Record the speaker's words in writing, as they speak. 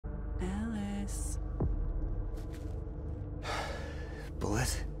Ellis.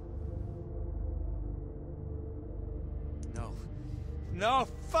 Bullet? No. No,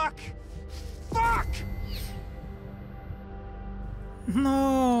 fuck! Fuck!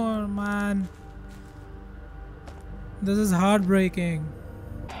 No, man. This is heartbreaking.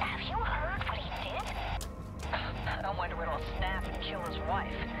 Have you heard what he did? I wonder what will snap and kill his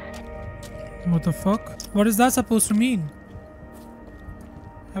wife. What the fuck? What is that supposed to mean?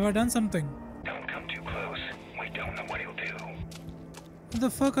 Have I done something? Don't come too close. We don't know what he'll do. What the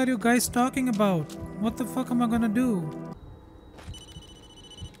fuck are you guys talking about? What the fuck am I gonna do?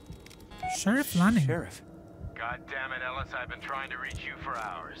 Sheriff Lanning. Sheriff. God damn it, Ellis, I've been trying to reach you for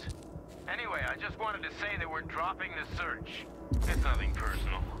hours. Anyway, I just wanted to say that we're dropping the search. It's nothing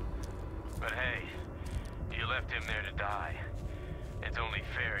personal. But hey, you left him there to die. It's only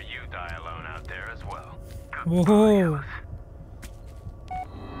fair you die alone out there as well. Whoa.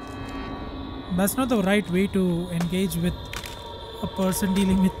 That's not the right way to engage with a person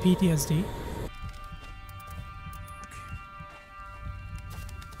dealing with PTSD.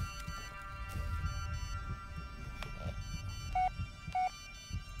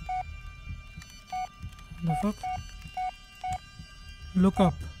 The fuck? Look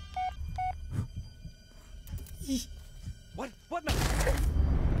up. What the?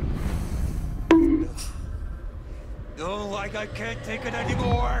 Oh, like I can't take it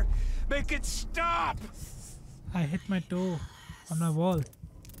anymore! Make it stop! I hit my toe on my wall.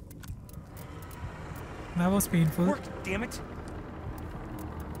 That was painful. Worked, damn it!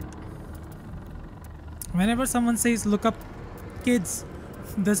 Whenever someone says look up, kids,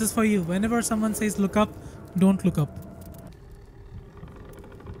 this is for you. Whenever someone says look up, don't look up.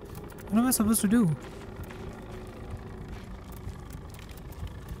 What am I supposed to do?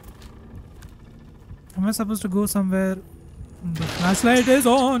 Am I supposed to go somewhere? The flashlight is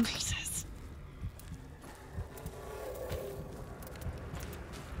on. Jesus.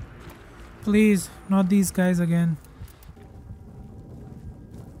 Please, not these guys again.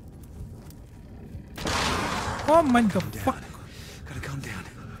 Oh my god, fuck. Gotta calm down.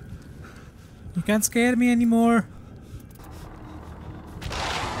 You can't scare me anymore.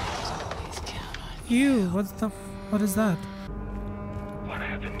 Ew, what is that? What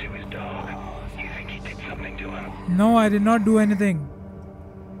happened to his dog? You think he did something to him? No, I did not do anything.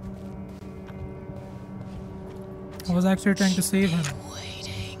 I was actually trying to save him.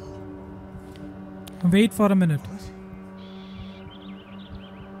 Wait for a minute.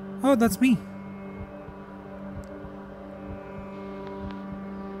 Oh, that's me.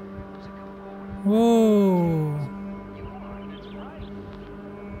 Whoa.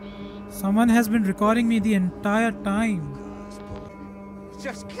 Someone has been recording me the entire time.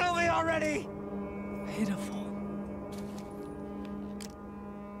 Just kill me already! Pitiful.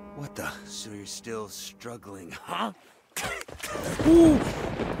 What the? So you're still struggling, huh? Ooh.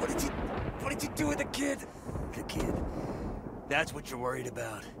 What did you do with the kid? The kid. That's what you're worried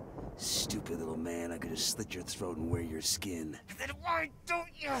about. Stupid little man, I could just slit your throat and wear your skin. Then why don't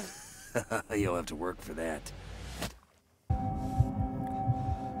you? You'll have to work for that.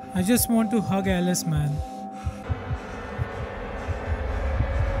 I just want to hug Ellis, man.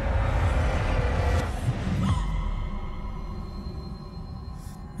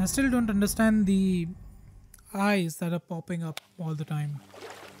 I still don't understand the eyes that are popping up all the time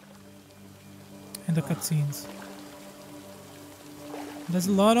in the cutscenes. There's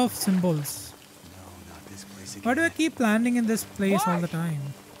a lot of symbols. No, not this place again. Why do I keep landing in this place all the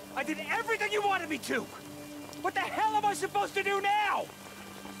time? I did everything you wanted me to! What the hell am I supposed to do now?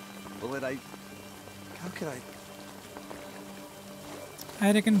 Bullet, how could I...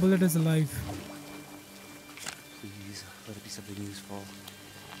 I reckon Bullet is alive. Please, let it be something useful.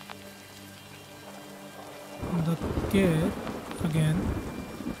 The kid again.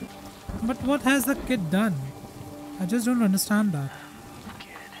 But what has the kid done? I just don't understand that.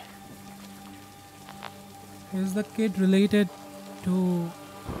 Is the kid related to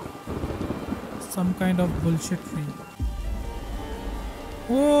some kind of bullshit tree?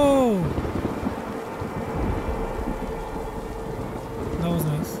 Whoa! That was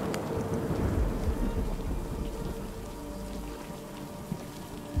nice.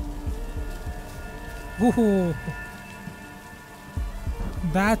 Whoa!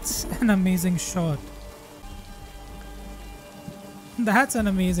 That's an amazing shot. That's an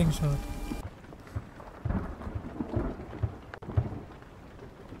amazing shot.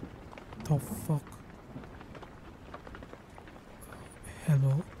 The fuck?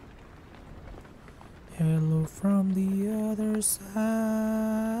 Hello? Hello from the other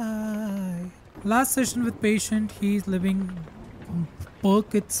side. Last session with patient, he's living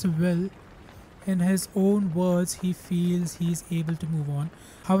Burkitt's will. In his own words, he feels he's able to move on.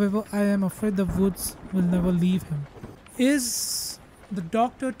 However, I am afraid the woods will never leave him. Is the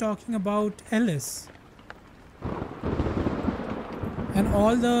doctor talking about Ellis? And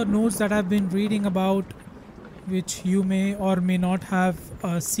all the notes that I've been reading about, which you may or may not have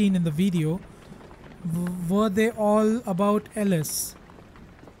seen in the video, were they all about Ellis?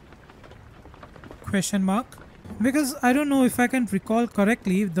 Question mark. Because I don't know if I can recall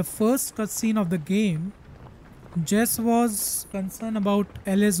correctly, the first cutscene of the game, Jess was concerned about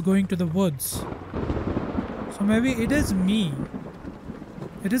Ellis going to the woods. So maybe it is me.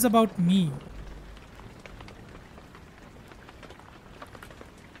 It is about me.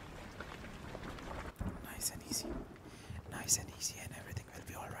 Nice and easy. Nice and easy, and everything will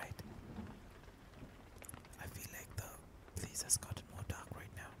be alright. I feel like the place has gotten more dark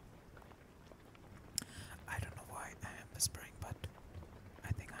right now. I don't know why I am whispering, but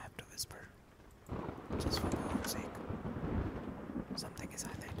I think I have to whisper. Just for my own sake. Something is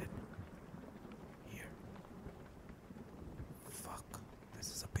highlighted. Here. Fuck.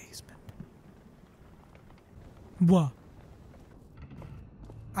 This is a basement. Wah.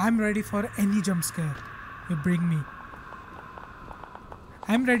 I'm ready for any jump scare you bring me.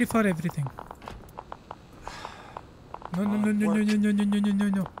 I'm ready for everything. No, no, no, no, no, no, no, no, no, no, no,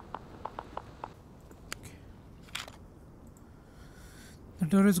 no. The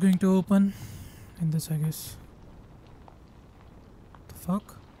door is going to open in this, I guess. The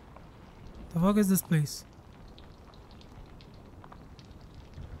fuck? The fuck is this place?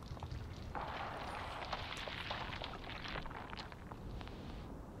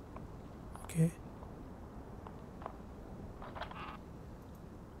 Okay.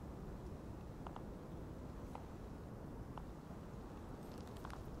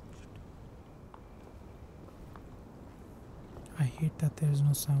 I hate that there is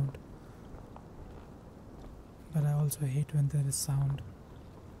no sound. But I also hate when there is sound.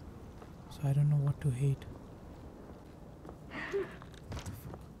 So I don't know what to hate.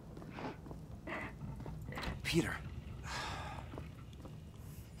 Peter.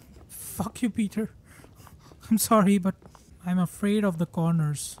 Fuck you, Peter. I'm sorry, but I'm afraid of the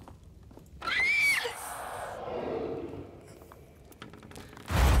corners.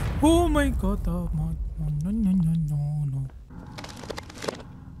 Oh my god, no, no, no, no, no, no.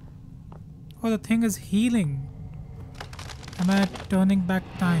 Oh, the thing is healing. Am I turning back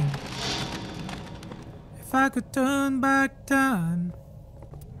time? If I could turn back time.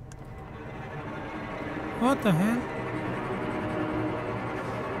 What the hell?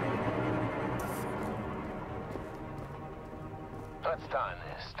 Let's done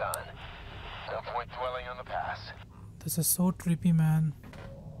this, done. No point dwelling on the past. This is so trippy, man.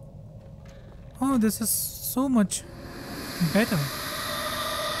 Oh, this is so much better.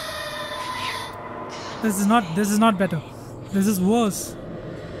 This is not better. This is worse.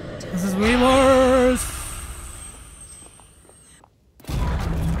 This is way worse.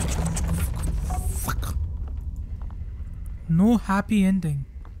 Fuck. No happy ending.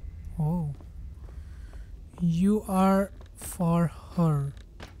 Oh. You are for her.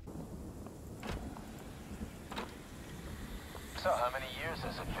 So how many years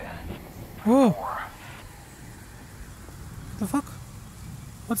has it been? Oh. The fuck?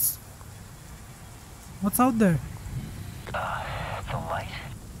 What's out there? The light.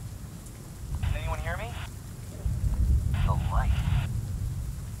 Can anyone hear me? The light.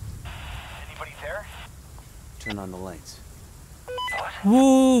 Anybody there? Turn on the lights. What?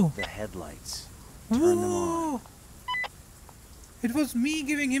 Whoa. The headlights. Turn them on. Whoa. It was me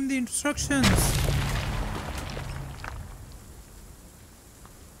giving him the instructions.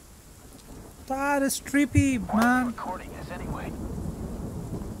 That is trippy, Why are you man. recording this anyway?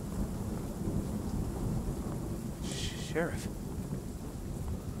 Sheriff.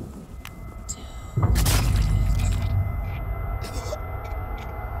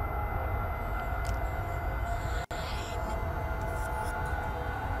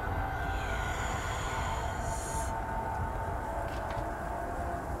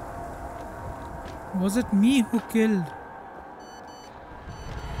 Was it me who killed?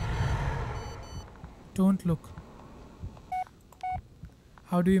 Don't look.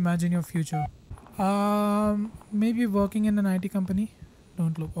 How do you imagine your future? Maybe working in an IT company.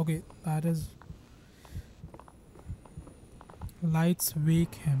 Don't look. Okay, that is. Lights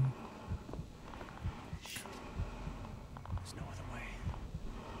wake him. There's no other way.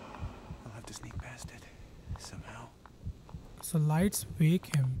 I'll have to sneak past it somehow. So lights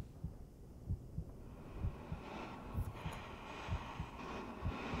wake him.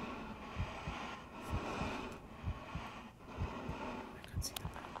 I can't see the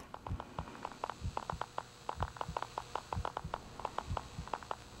path.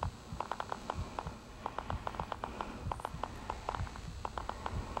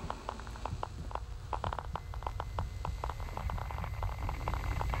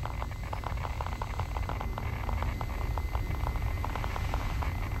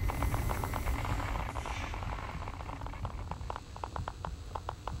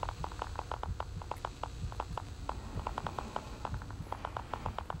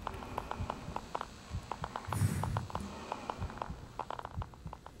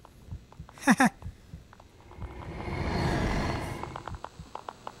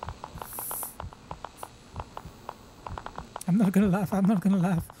 I'm not gonna laugh. I'm not gonna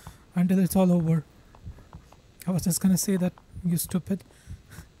laugh until it's all over. I was just gonna say that, you stupid.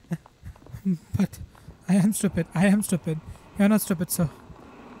 But I am stupid. I am stupid. You're not stupid, sir.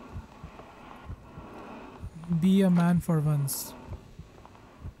 Be a man for once.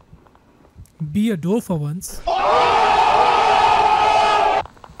 Be a door for once.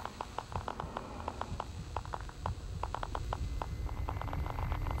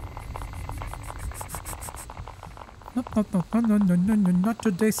 No, not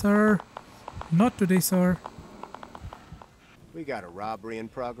today, sir. Not today, sir. We got a robbery in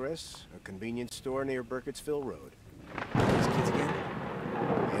progress. A convenience store near Burkittsville Road. These kids again?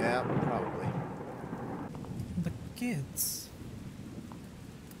 Yeah, probably. The kids.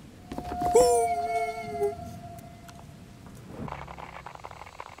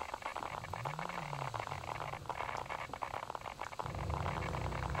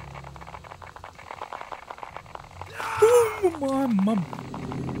 My mum.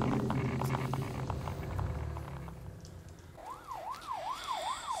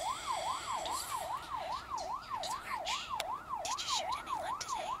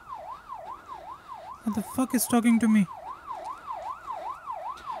 What the fuck is talking to me?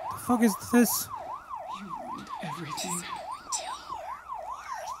 The fuck is this? You ruined everything.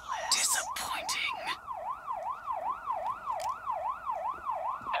 Disappointing.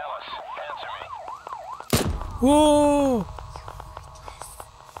 Ellis, answer me. Whoa!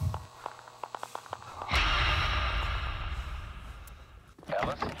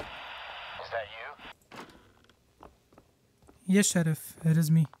 Ellis? Is that you? Yes, Sheriff, it is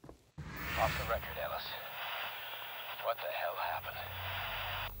me. Off the record, Ellis. What the hell happened?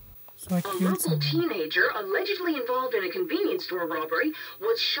 So I A killed local someone. teenager allegedly involved in a convenience store robbery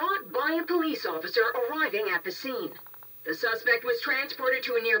was shot by a police officer arriving at the scene. The suspect was transported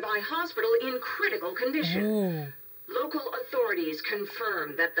to a nearby hospital in critical condition. Oh. Local authorities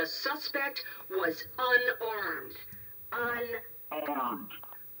confirmed that the suspect was unarmed. Unarmed.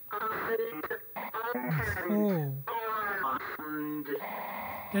 Oh. Unarmed.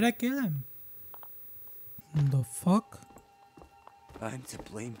 Did I kill him? The fuck? I'm to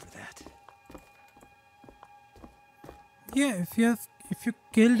blame for that. Yeah, if you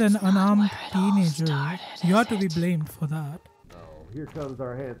killed an unarmed teenager, you ought to be blamed for that. Oh, here comes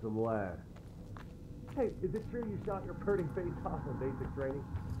our handsome lad. Hey, is it true you shot your pretty face off on basic training?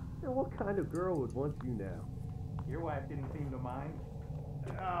 Now, what kind of girl would want you now? Your wife didn't seem to mind.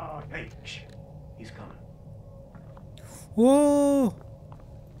 Oh, hey, shh. He's coming. Whoa!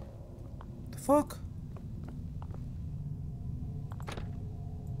 The fuck?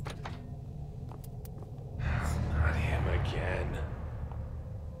 Not him again.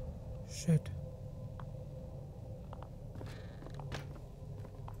 Shit.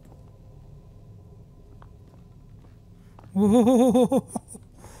 Whoa!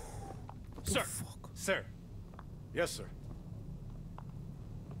 Sir! Sir! Yes, sir.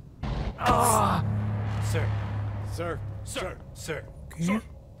 Sir! Sir! Sir! Sir! Okay.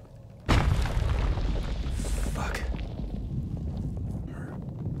 Fuck.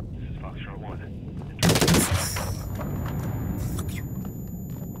 This is Foxtrot 1.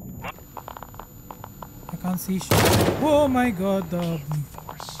 I can't see shit. Oh my god, the...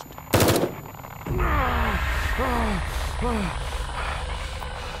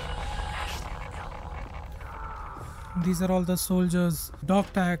 These are all the soldiers'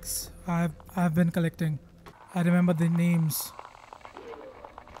 dog tags I've been collecting. I remember the names.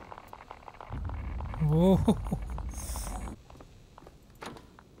 Whoa.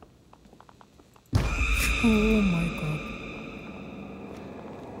 Oh my god.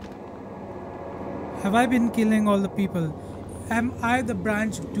 Have I been killing all the people? Am I the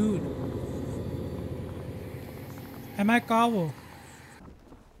branch dude? Am I Cavo?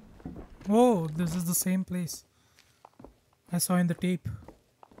 Oh, this is the same place I saw in the tape.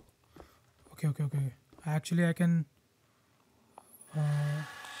 Okay. Actually, I can... Yep.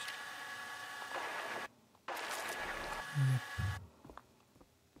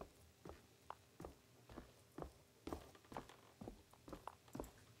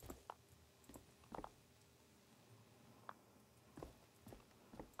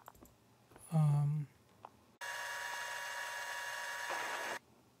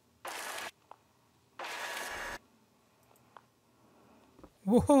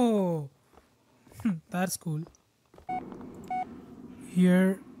 Whoa! That's cool.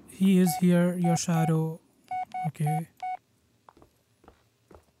 Here, he is here, your shadow. Okay.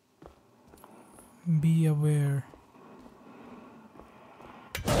 Be aware.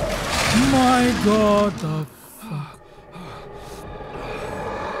 my god, the fuck.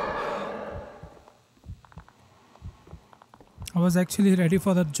 I was actually ready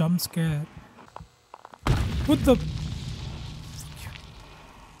for that jump scare. What the?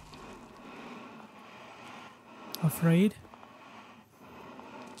 Afraid?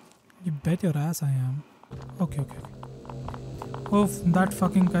 You bet your ass I am. Okay. Oh, that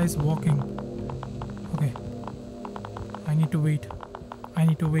fucking guy's walking. Okay. I need to wait.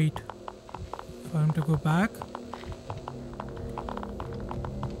 For him to go back.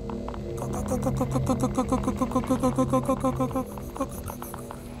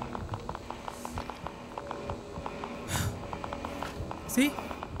 See?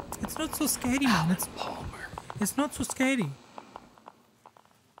 It's not so scary, man. It's not so scary.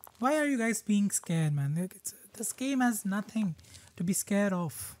 Why are you guys being scared, man? This game has nothing to be scared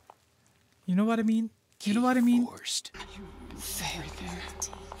of. You know what I mean? Forced. Failure.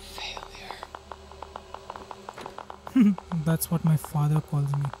 That's what my father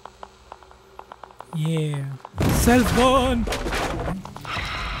calls me. Yeah. Self-burn!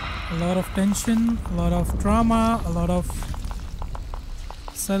 A lot of tension, a lot of trauma, a lot of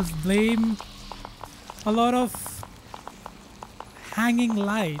self-blame, a lot of hanging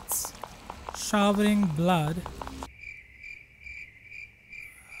lights, showering blood.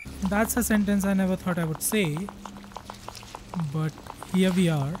 That's a sentence I never thought I would say, but here we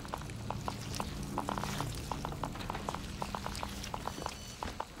are.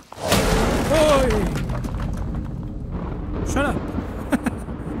 Oi! Shut up!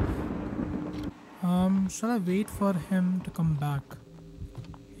 Shall I wait for him to come back?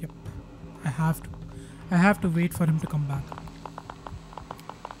 Yep, I have to. I have to wait for him to come back.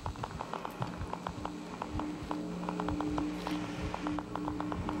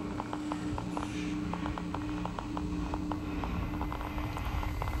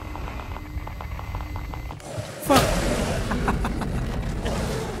 Fuck!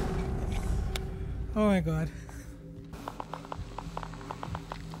 Oh my god.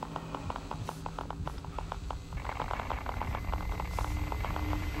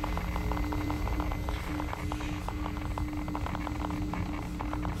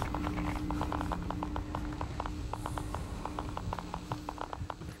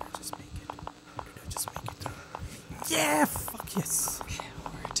 Yeah, fuck yes.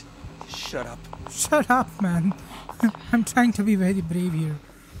 Coward. Shut up. Shut up, man. I'm trying to be very brave here.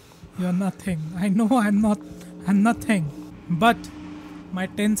 You're nothing. I know I'm nothing. But my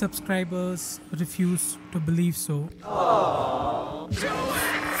 10 subscribers refuse to believe so. Aww.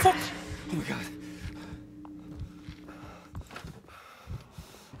 Fuck! Oh my god.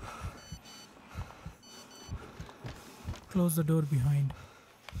 Close the door behind.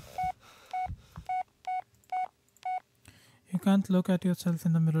 You can't look at yourself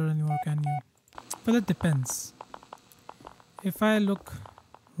in the mirror anymore, can you? Well, it depends. If I look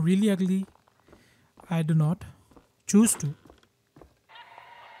really ugly, I do not choose to.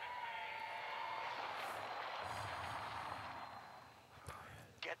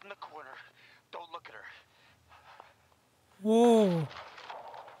 Get in the corner. Don't look at her. Whoa.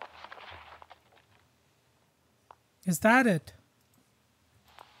 Is that it?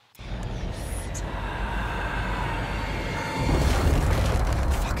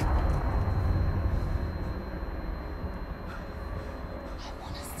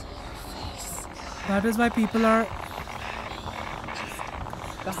 That is why people are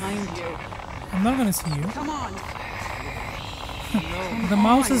Behind you. I'm not gonna see you. Come on. The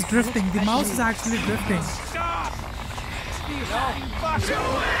mouse is drifting. The mouse is actually drifting. Stop! Fuck you!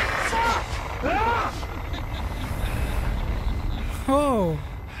 Oh.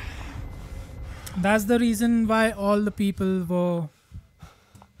 That's the reason why all the people were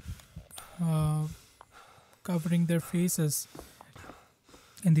covering their faces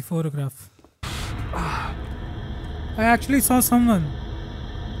in the photograph. I actually saw someone.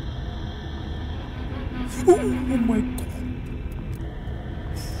 Oh my god.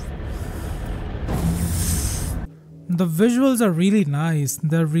 The visuals are really nice.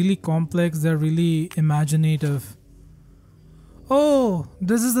 They're really complex. They're really imaginative. Oh,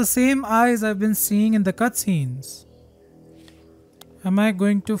 this is the same eyes I've been seeing in the cutscenes. Am I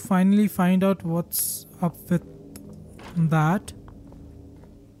going to finally find out what's up with that?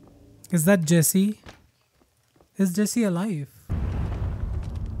 Is that Jesse? Is Jesse alive?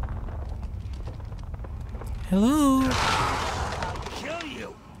 Hello? Kill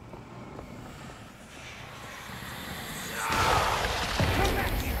you!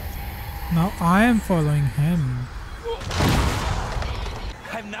 Now I am following him.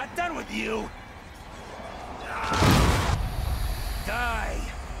 I'm not done with you! Die!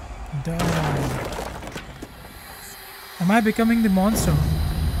 Die. Am I becoming the monster?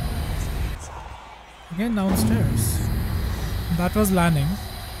 Again downstairs. That was Lanning.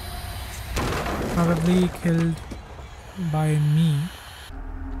 Probably killed by me.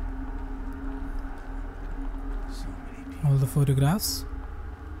 All the photographs.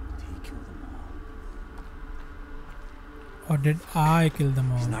 Or did I kill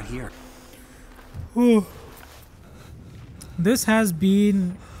them all? He's not here. Whew. This has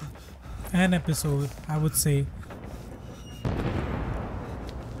been an episode, I would say.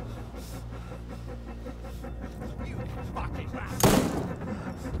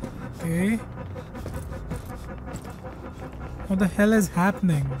 Okay. What the hell is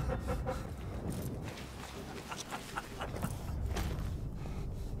happening?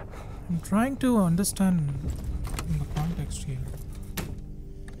 I'm trying to understand the context here.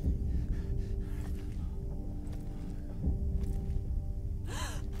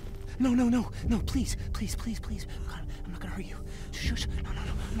 No, please. God, I'm not gonna hurt you. Shush. No,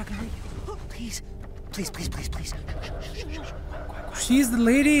 I'm not gonna hurt you. Please. Shush. She's the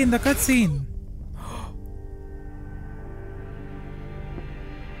lady in the cutscene.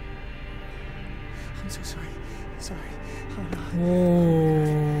 I'm so sorry. Oh no. Oh.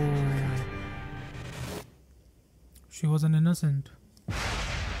 She was an innocent.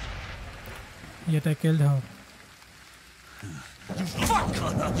 Yet I killed her. You fuck!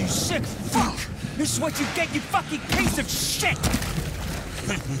 You sick fuck! This is what you get, you fucking piece of shit!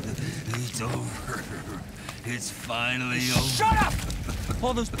 It's over. It's finally over. Shut up!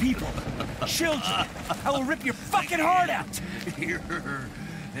 All those people, children, I will rip your fucking heart out! Here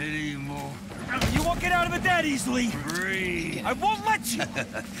anymore. You won't get out of it that easily! Free. I won't let you!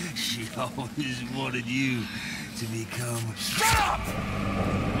 She always wanted you to become... Shut up!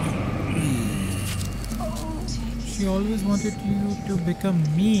 She always wanted you to become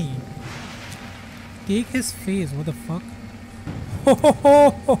me. Take his face, what the fuck? Ho ho ho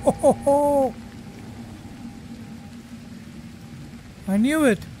ho ho ho ho! I knew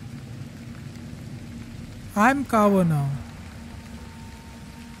it. I'm Kawa now.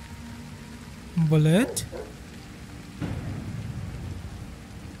 Bullet.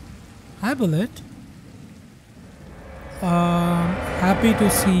 Hi, Bullet. Happy to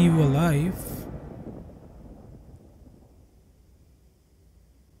see you alive.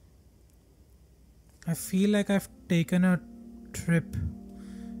 I feel like I've taken a trip.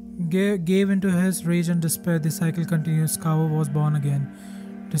 Gave into his rage and despair. The cycle continues. Kawa was born again.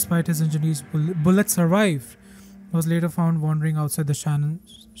 Despite his injuries, Bullet survived. Was later found wandering outside the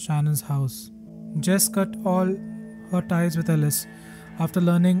Shannon's house. Jess cut all her ties with Ellis. After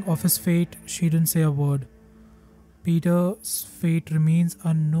learning of his fate, she didn't say a word. Peter's fate remains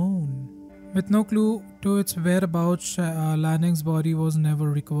unknown. With no clue to its whereabouts, Lanning's body was never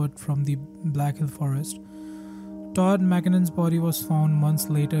recovered from the Black Hill Forest. Todd McKinnon's body was found months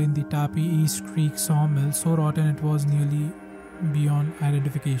later in the Tappy East Creek sawmill, so rotten it was nearly beyond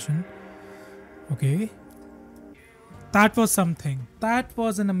identification. Okay. That was something. That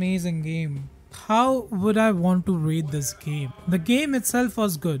was an amazing game. How would I want to rate this game? The game itself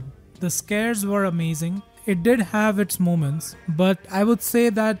was good. The scares were amazing. It did have its moments, but I would say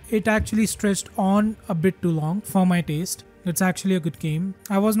that it actually stretched on a bit too long for my taste. It's actually a good game.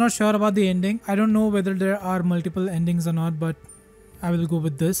 I was not sure about the ending. I don't know whether there are multiple endings or not, but I will go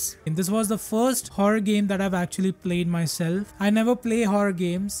with this. And this was the first horror game that I've actually played myself. I never play horror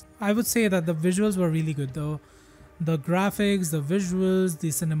games. I would say that the visuals were really good though. The graphics, the visuals, the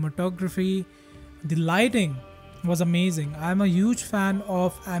cinematography, the lighting was amazing. I'm a huge fan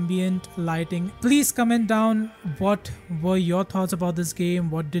of ambient lighting. Please comment down what were your thoughts about this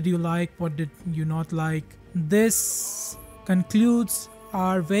game. What did you like? What did you not like? This concludes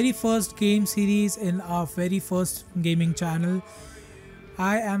our very first game series in our very first gaming channel.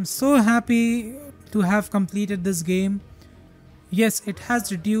 I am so happy to have completed this game. Yes, it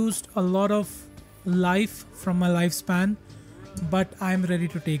has reduced a lot of life from my lifespan, but I'm ready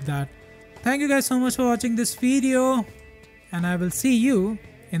to take that. Thank you guys so much for watching this video, and I will see you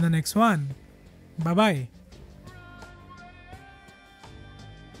in the next one. Bye bye.